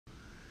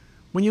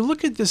When you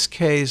look at this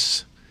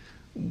case,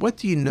 what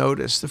do you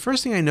notice? The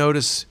first thing I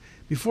notice,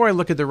 before I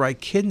look at the right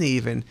kidney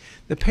even,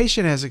 the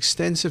patient has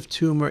extensive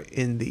tumor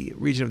in the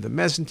region of the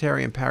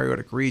mesentery and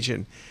parietic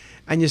region.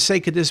 And you say,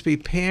 could this be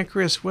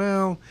pancreas?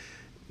 Well,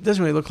 it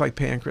doesn't really look like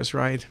pancreas,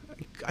 right?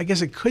 I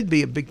guess it could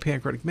be a big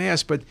pancreatic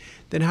mass, but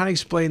then how to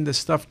explain the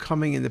stuff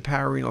coming in the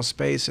pararenal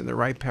space in the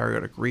right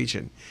parietic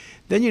region?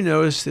 Then you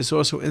notice there's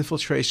also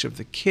infiltration of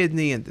the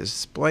kidney and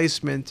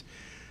displacement.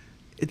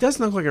 It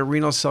doesn't look like a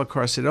renal cell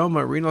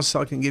carcinoma. A renal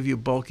cell can give you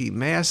bulky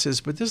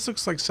masses, but this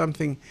looks like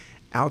something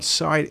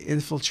outside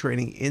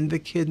infiltrating in the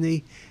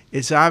kidney.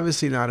 It's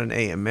obviously not an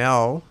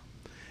AML,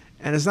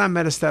 and it's not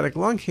metastatic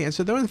lung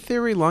cancer, though in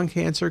theory lung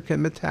cancer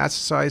can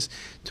metastasize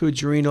to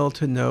adrenal,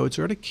 to nodes,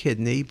 or to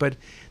kidney, but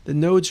the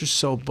nodes are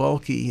so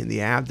bulky in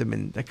the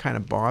abdomen that kind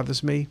of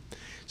bothers me.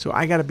 So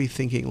I got to be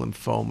thinking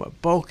lymphoma.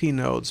 Bulky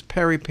nodes,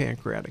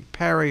 peripancreatic,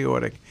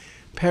 periaortic,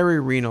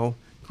 perirenal.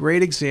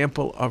 Great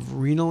example of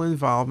renal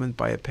involvement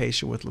by a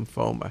patient with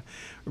lymphoma.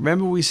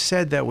 Remember we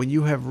said that when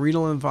you have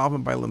renal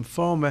involvement by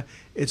lymphoma,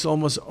 it's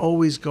almost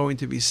always going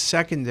to be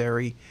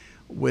secondary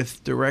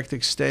with direct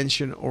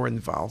extension or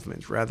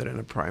involvement rather than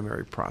a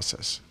primary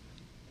process.